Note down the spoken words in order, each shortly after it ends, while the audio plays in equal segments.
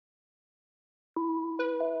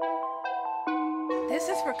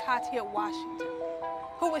This is for Katia Washington,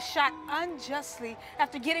 who was shot unjustly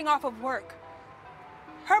after getting off of work.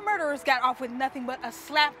 Her murderers got off with nothing but a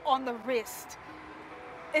slap on the wrist.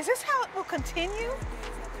 Is this how it will continue?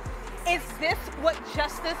 Is this what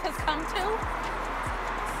justice has come to?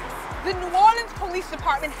 The New Orleans Police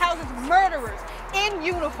Department houses murderers in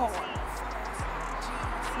uniform.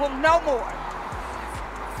 Well, no more.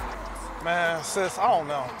 Man, sis, I don't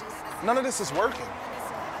know. None of this is working.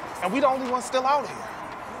 And we the only ones still out here.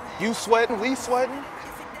 You sweating, we sweating.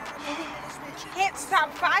 Can't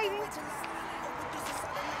stop fighting. Listen,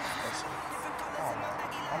 I don't know.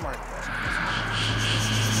 I'm right there.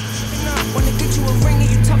 Wanna get you a ring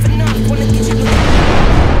and you tough enough. Wanna get you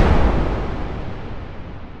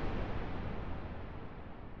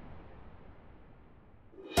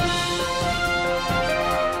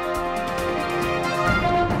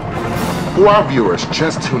For our viewers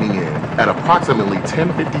just tuning in, at approximately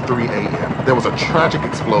 10:53 a.m., there was a tragic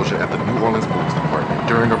explosion at the New Orleans Police Department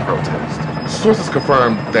during a protest. Sources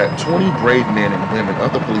confirmed that 20 brave men and women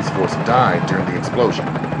of the police force died during the explosion.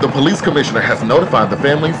 The police commissioner has notified the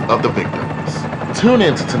families of the victims. Tune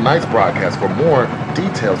in to tonight's broadcast for more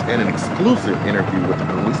details and an exclusive interview with the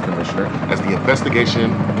police commissioner as the investigation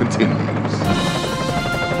continues.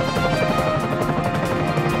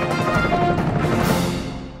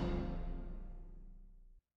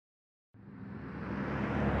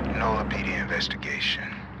 Investigation.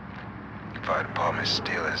 The fire department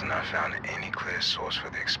still has not found any clear source for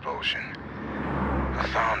the explosion. I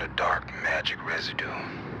found a dark magic residue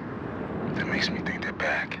that makes me think they're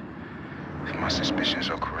back. If my suspicions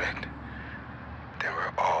are correct, then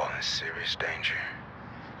we're all in serious danger.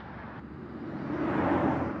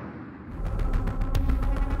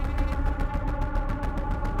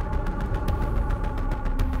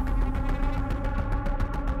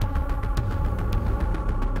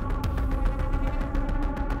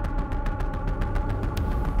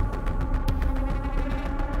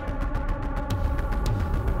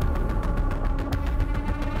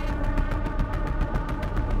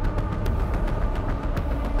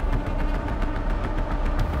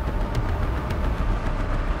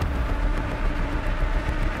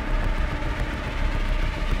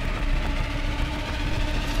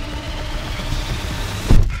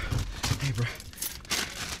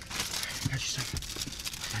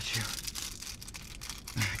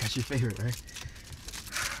 Your favorite, right?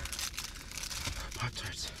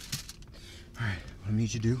 Pop-Tarts. All right, what I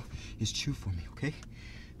need you to do is chew for me, okay?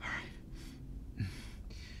 All right.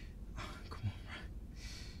 Come on,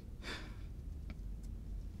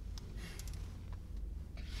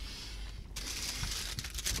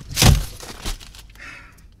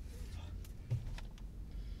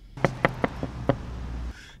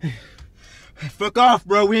 right. Hey, fuck off,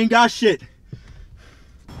 bro. We ain't got shit.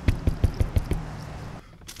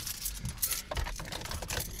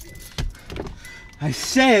 I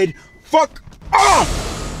said, fuck off!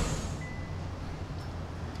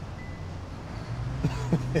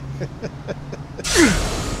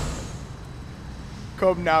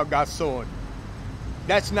 Come now, garçon.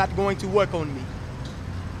 That's not going to work on me.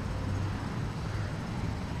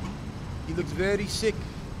 He looks very sick.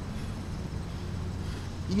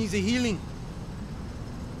 He needs a healing.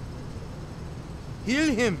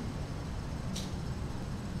 Heal him.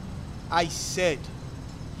 I said,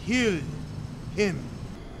 heal him.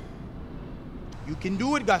 You can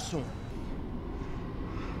do it, garçon.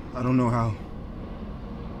 I don't know how.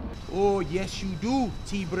 Oh, yes you do,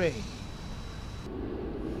 Tibre.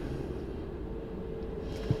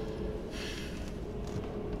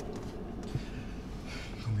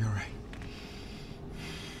 Gonna be all right.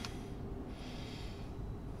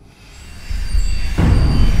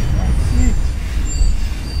 That's it.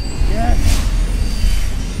 Yes.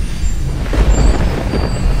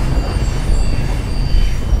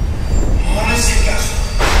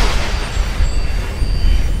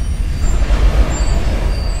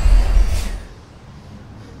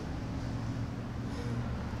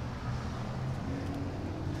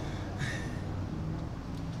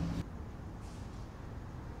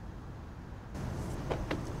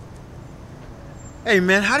 Hey,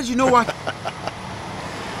 man, how did you know I...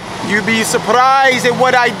 You'd be surprised at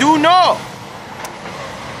what I do know.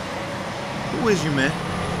 Who is you, man?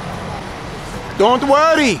 Don't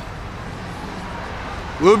worry.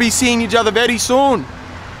 We'll be seeing each other very soon.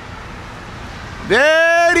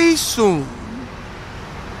 Very soon.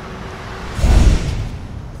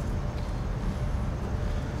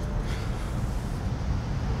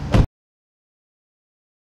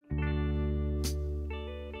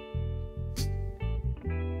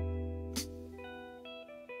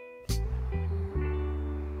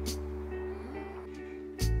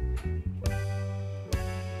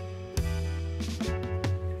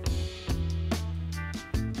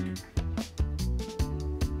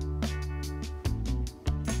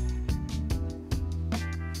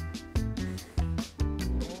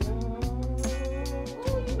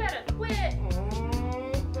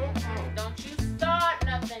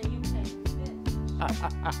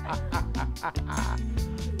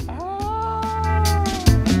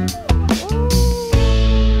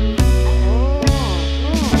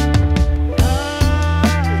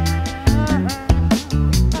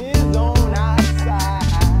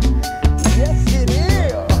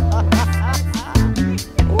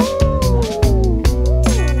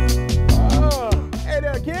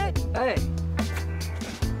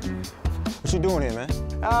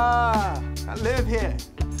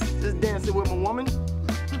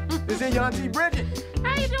 your Auntie Brigitte.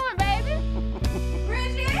 How you doing, baby?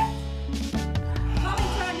 Brigitte? Mommy,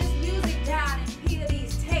 turn this music down and hear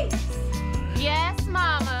these tapes. Yes,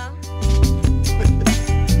 Mama.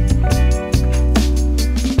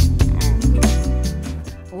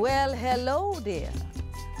 Well, hello there.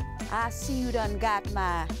 I see you done got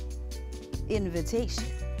my invitation.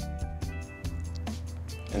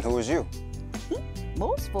 And who is you?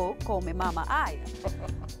 Most folk call me Mama Aya.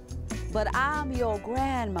 But I'm your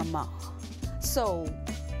grandmama. So,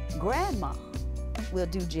 Grandma will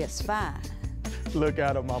do just fine. Look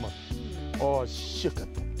at her, Mama. Oh, sugar.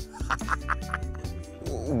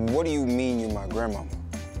 What do you mean you're my grandmama?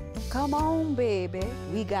 Come on, baby.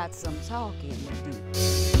 We got some talking to do.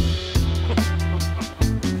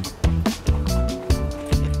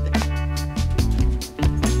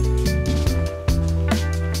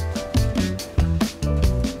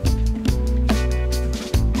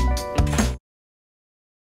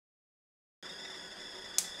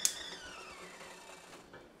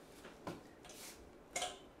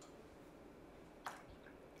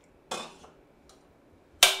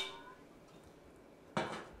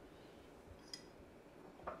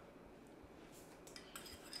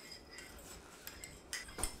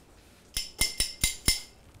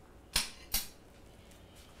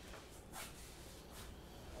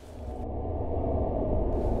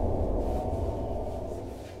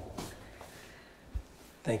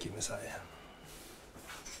 Thank you, Miss Aya.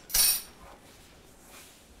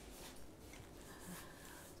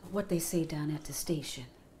 What they say down at the station?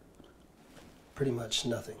 Pretty much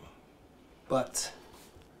nothing. But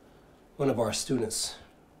one of our students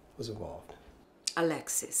was involved.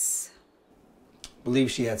 Alexis. Believe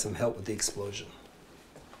she had some help with the explosion.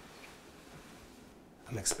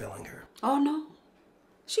 I'm expelling her. Oh, no.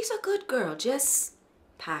 She's a good girl, just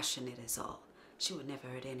passionate is all. She would never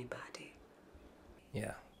hurt anybody.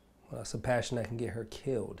 Yeah, well, that's a passion that can get her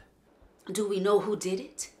killed. Do we know who did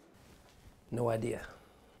it? No idea.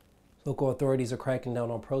 Local authorities are cracking down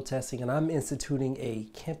on protesting, and I'm instituting a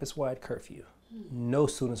campus-wide curfew. No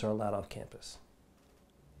students are allowed off campus.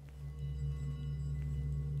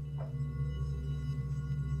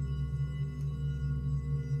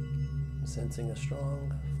 I'm sensing a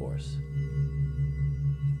strong force.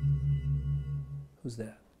 Who's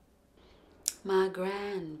that? My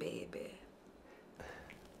grandbaby.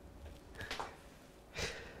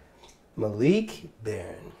 Malik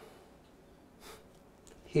Baron.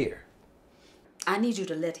 Here. I need you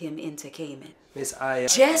to let him into Caiman. Miss Aya.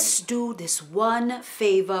 Just do this one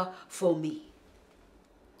favor for me.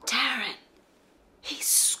 Taron, he's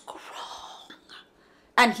strong.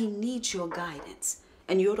 And he needs your guidance.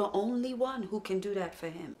 And you're the only one who can do that for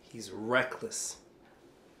him. He's reckless.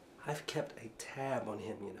 I've kept a tab on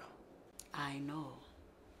him, you know. I know.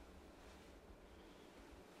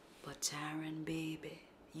 But Taron, baby,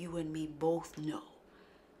 you and me both know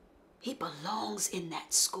he belongs in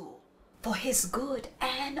that school. For his good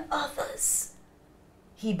and others.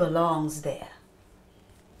 He belongs there.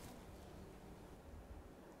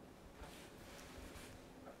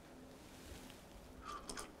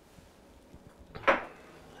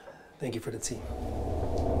 Thank you for the tea.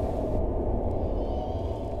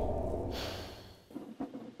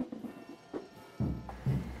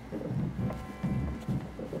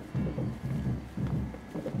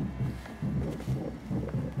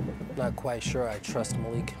 Not quite sure I trust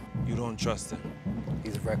Malik. You don't trust him?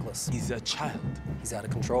 He's reckless. He's a child. He's out of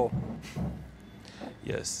control.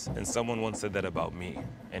 Yes, and someone once said that about me,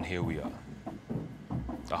 and here we are,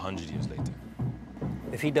 100 years later.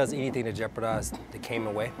 If he does anything to jeopardize the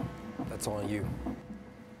Caiman way, that's on you.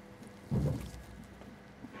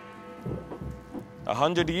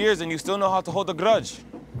 100 years and you still know how to hold a grudge.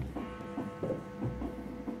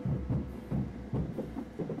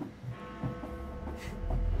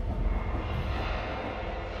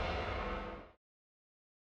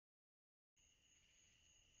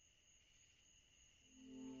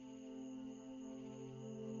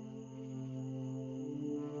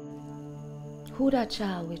 Who that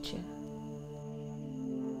child with you?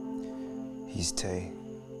 He's Taye.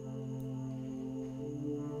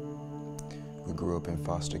 We grew up in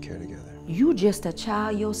foster care together. You just a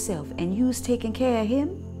child yourself and you's taking care of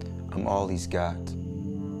him? I'm all he's got.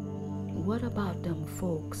 What about them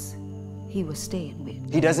folks he was staying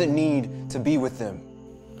with? He doesn't need to be with them.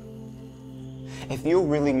 If you're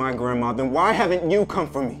really my grandma, then why haven't you come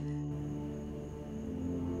for me?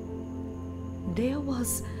 There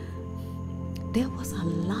was a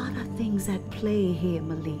lot of things at play here,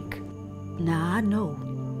 Malik. Now, I know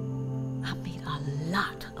I made a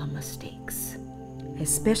lot of mistakes,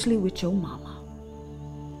 especially with your mama.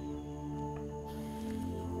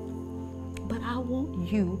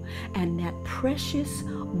 want you and that precious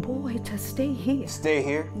boy to stay here. Stay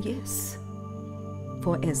here? Yes.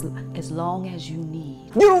 For as long as you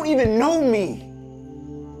need. You don't even know me!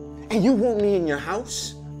 And you want me in your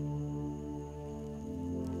house?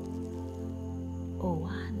 Oh,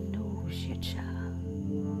 I knows you, child.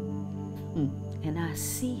 And I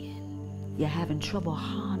see it. You're having trouble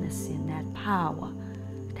harnessing that power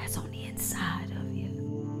that's on the inside of you.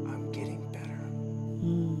 I'm getting better.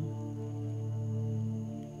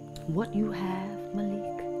 What you have,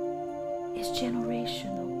 Malik, is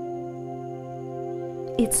generational.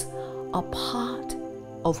 It's a part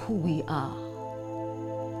of who we are.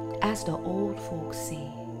 As the old folks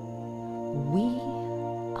say, we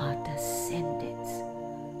are descendants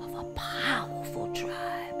of a powerful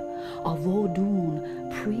tribe of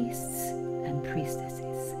Vodun priests and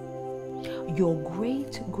priestesses. Your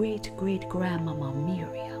great-great-great-grandmama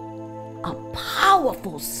Miriam, a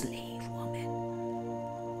powerful slave woman,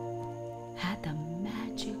 had the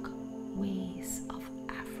magic ways of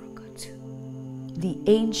Africa too. The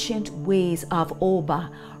ancient ways of Oba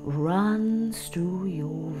runs through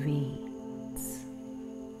your veins.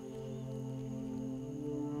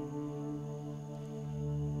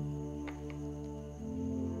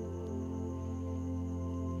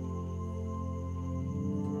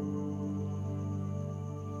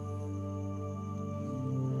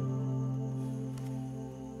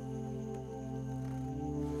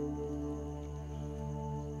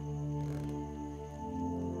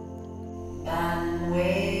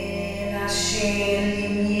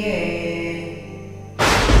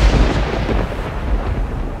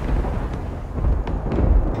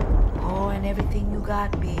 Oh, and everything you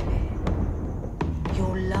got, baby.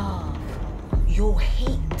 Your love, your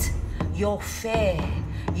hate, your fear,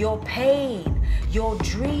 your pain, your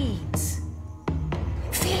dreams.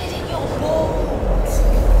 Feel it in your bones,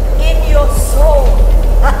 in your soul.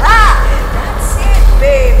 That's it,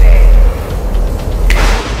 baby.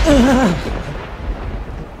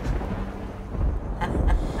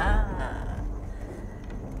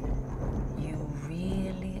 You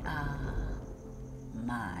really are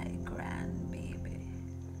my grandbaby.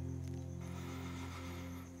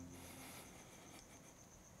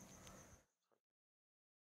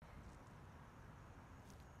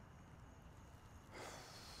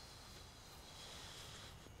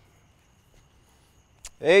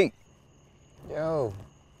 Hey. Yo.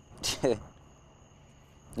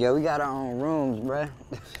 Yo, we got our own rooms, bruh.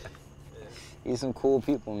 These some cool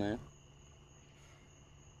people, man.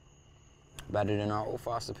 Better than our old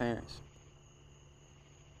foster parents.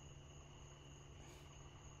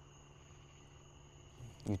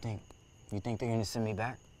 You think they're gonna send me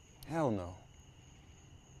back? Hell no.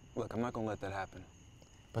 Look, I'm not gonna let that happen.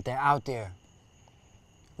 But they're out there,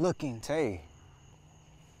 looking. Taye.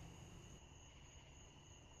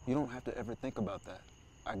 You don't have to ever think about that.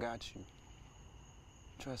 I got you.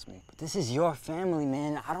 Trust me. But this is your family,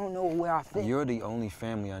 man. I don't know where I fit. You're the only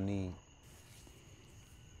family I need.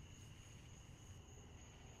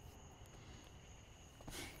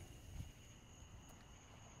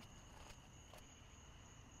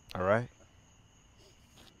 All right?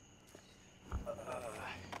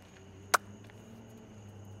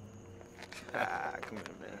 Come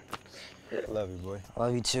here, man. I love you, boy. I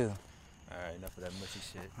love you too. All right, enough of that mushy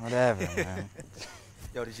shit. Whatever, man.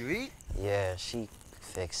 Yo, did you eat? Yeah, she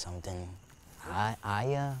fixed something.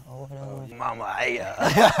 Aya or whatever. Mama Aya.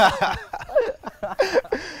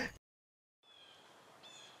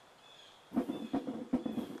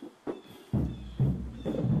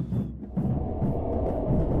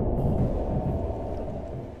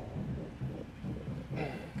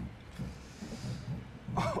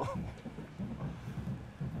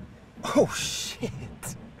 Oh, shit.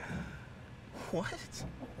 What?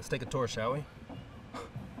 Let's take a tour, shall we?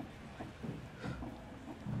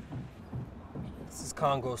 This is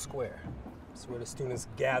Congo Square. It's where the students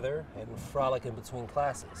gather and frolic in between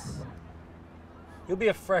classes. You'll be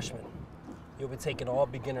a freshman. You'll be taking all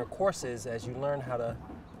beginner courses as you learn how to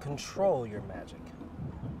control your magic.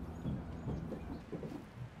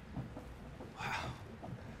 Wow.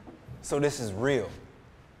 So this is real?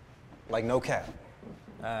 Like no cap?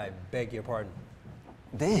 I beg your pardon.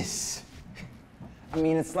 This? I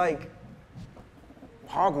mean, it's like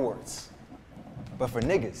Hogwarts, but for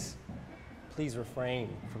niggas. Please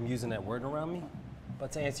refrain from using that word around me.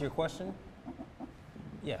 But to answer your question,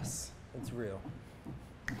 yes, it's real.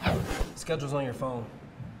 Schedule's on your phone.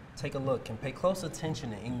 Take a look and pay close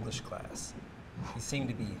attention in English class. You seem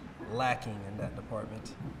to be lacking in that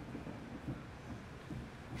department.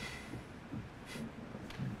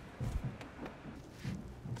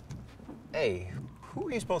 Hey, Who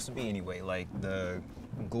are you supposed to be anyway? Like the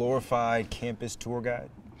glorified campus tour guide?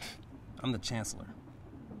 I'm the chancellor.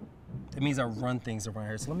 That means I run things around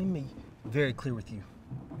here. So let me be very clear with you.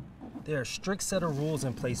 There are a strict set of rules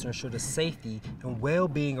in place to ensure the safety and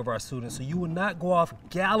well-being of our students, so you will not go off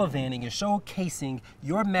gallivanting and showcasing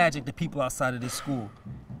your magic to people outside of this school.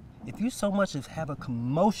 If you so much as have a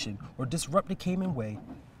commotion or disrupt the Caiman way,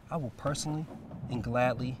 I will personally and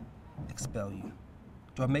gladly expel you.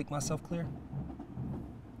 Do I make myself clear?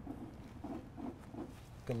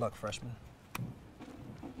 Good luck, freshman.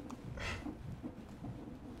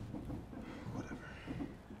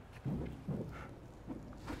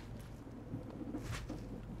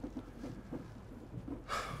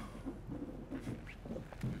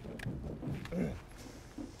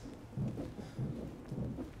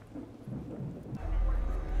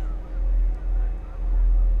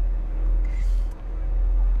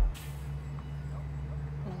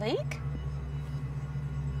 Malik?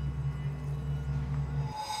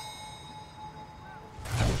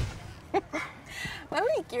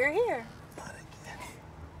 Malik, you're here.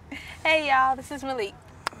 Hey y'all, this is Malik,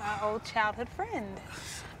 my old childhood friend.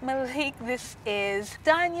 Malik, this is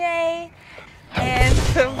Taye and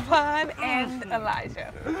DeJuan and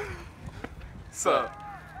Elijah. Sup?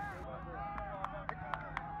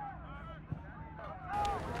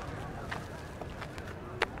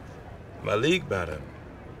 Malik Baron.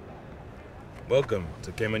 Welcome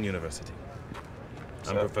to Caiman University.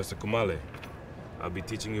 I'm Professor Kumale. I'll be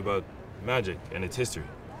teaching you about magic and its history.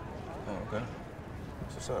 Oh, okay.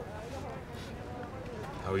 What's up?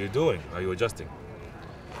 How are you doing? How are you adjusting?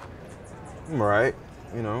 I'm all right,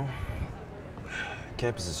 you know.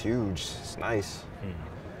 Campus is huge. It's nice.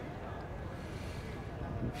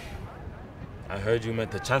 I heard you met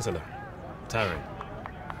the Chancellor, Taron.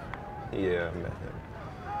 Yeah, I met him.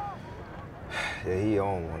 Yeah, he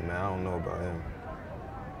owned one, man. I don't know about him.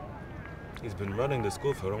 He's been running the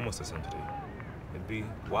school for almost a century. It'd be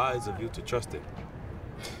wise of you to trust it.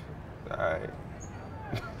 All right.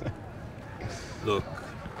 Look,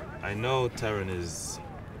 I know Taron is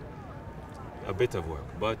a bit of work,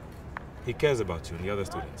 but he cares about you and the other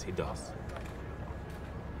students. He does.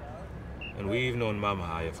 And we've known Mama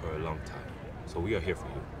Haya for a long time, so we are here for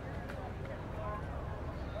you.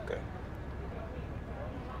 Okay.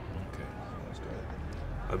 Okay. That's good.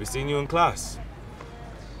 I'll be seeing you in class.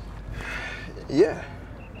 Yeah.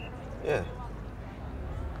 Yeah.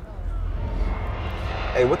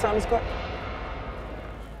 Hey, what time is class?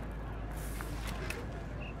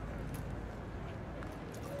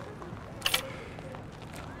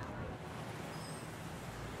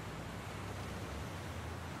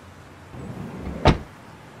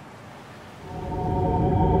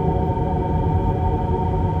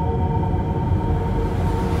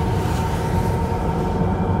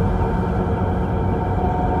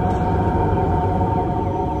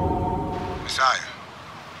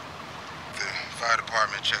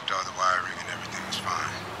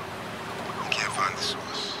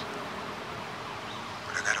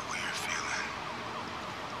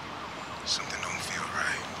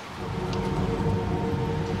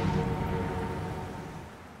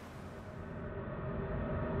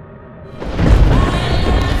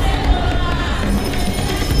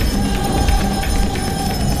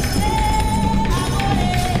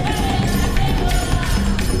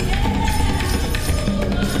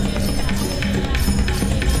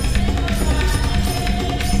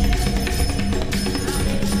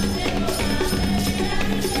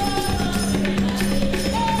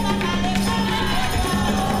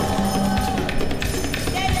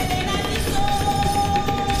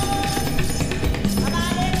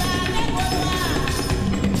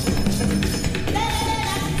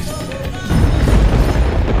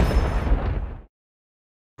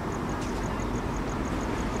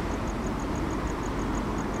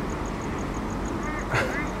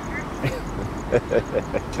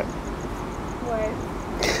 What?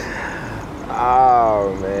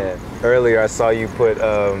 Oh, man. Earlier I saw you put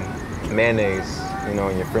mayonnaise, you know,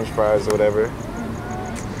 in your french fries or whatever.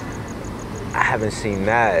 I haven't seen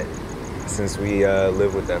that since we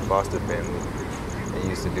lived with that foster family. They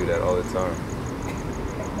used to do that all the time.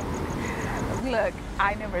 Look,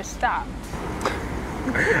 I never stopped.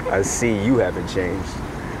 I see you haven't changed.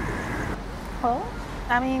 Well,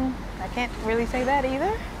 I mean, I can't really say that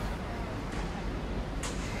either.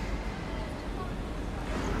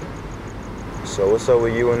 So what's up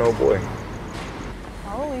with you and old boy?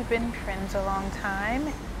 Oh, we've been friends a long time,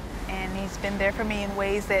 and he's been there for me in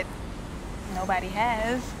ways that nobody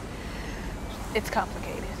has. It's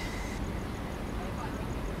complicated.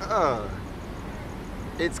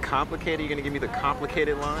 It's complicated? You're gonna give me the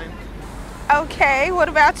complicated line? Okay, what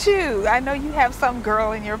about you? I know you have some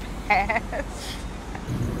girl in your past.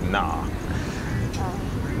 Nah.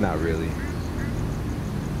 Not really.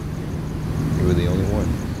 You were the only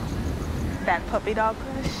one. That puppy dog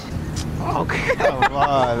crush? Oh, come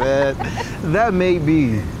on, man. That may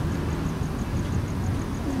be.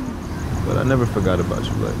 But I never forgot about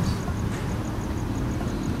your legs.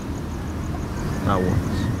 Not once.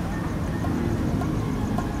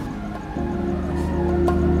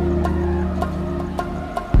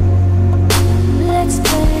 Let's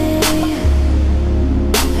play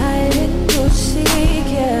hide and go seek,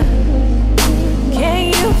 yeah. Can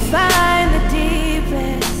you find the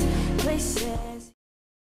deepest places?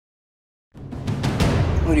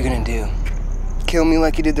 What are you gonna do? Kill me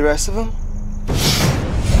like you did the rest of them?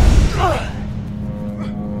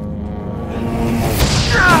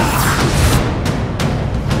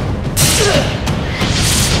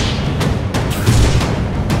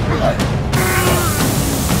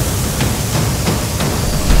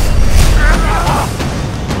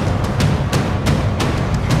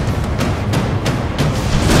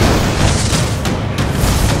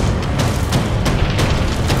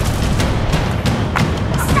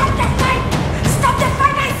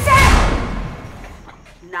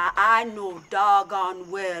 I know doggone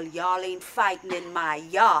well y'all ain't fighting in my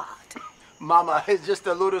yard. Mama, it's just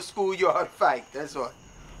a little schoolyard fight, that's all.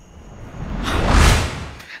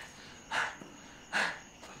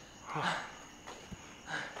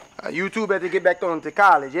 You two better get back on to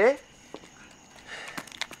college, eh?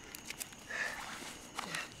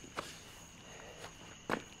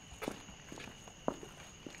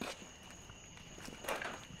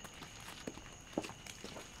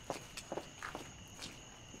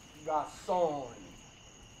 Garçon.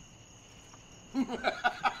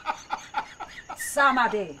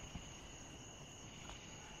 Samedi.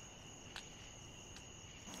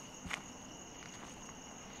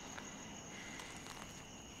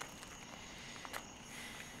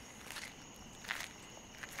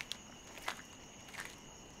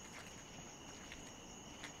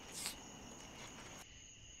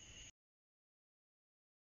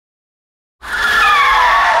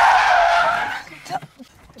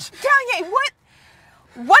 Taye,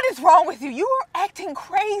 what is wrong with you? You are acting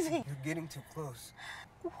crazy. You're getting too close.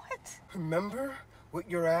 What? Remember what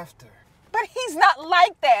you're after. But he's not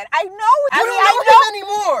like that. I know. You don't know him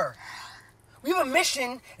anymore. We have a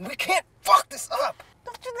mission, and we can't fuck this up.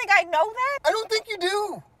 Don't you think I know that? I don't think you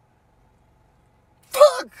do.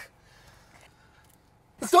 Fuck!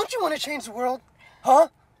 Don't you want to change the world? Huh?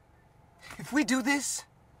 If we do this,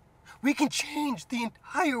 we can change the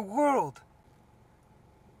entire world.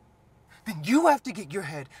 Then you have to get your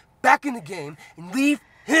head back in the game and leave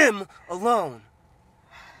him alone.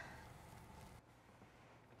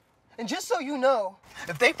 And just so you know,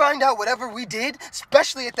 if they find out whatever we did,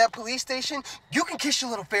 especially at that police station, you can kiss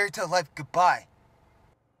your little fairy tale life goodbye.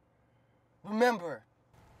 Remember,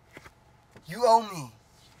 you owe me.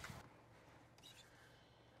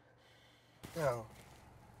 Now,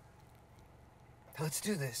 let's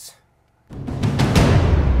do this.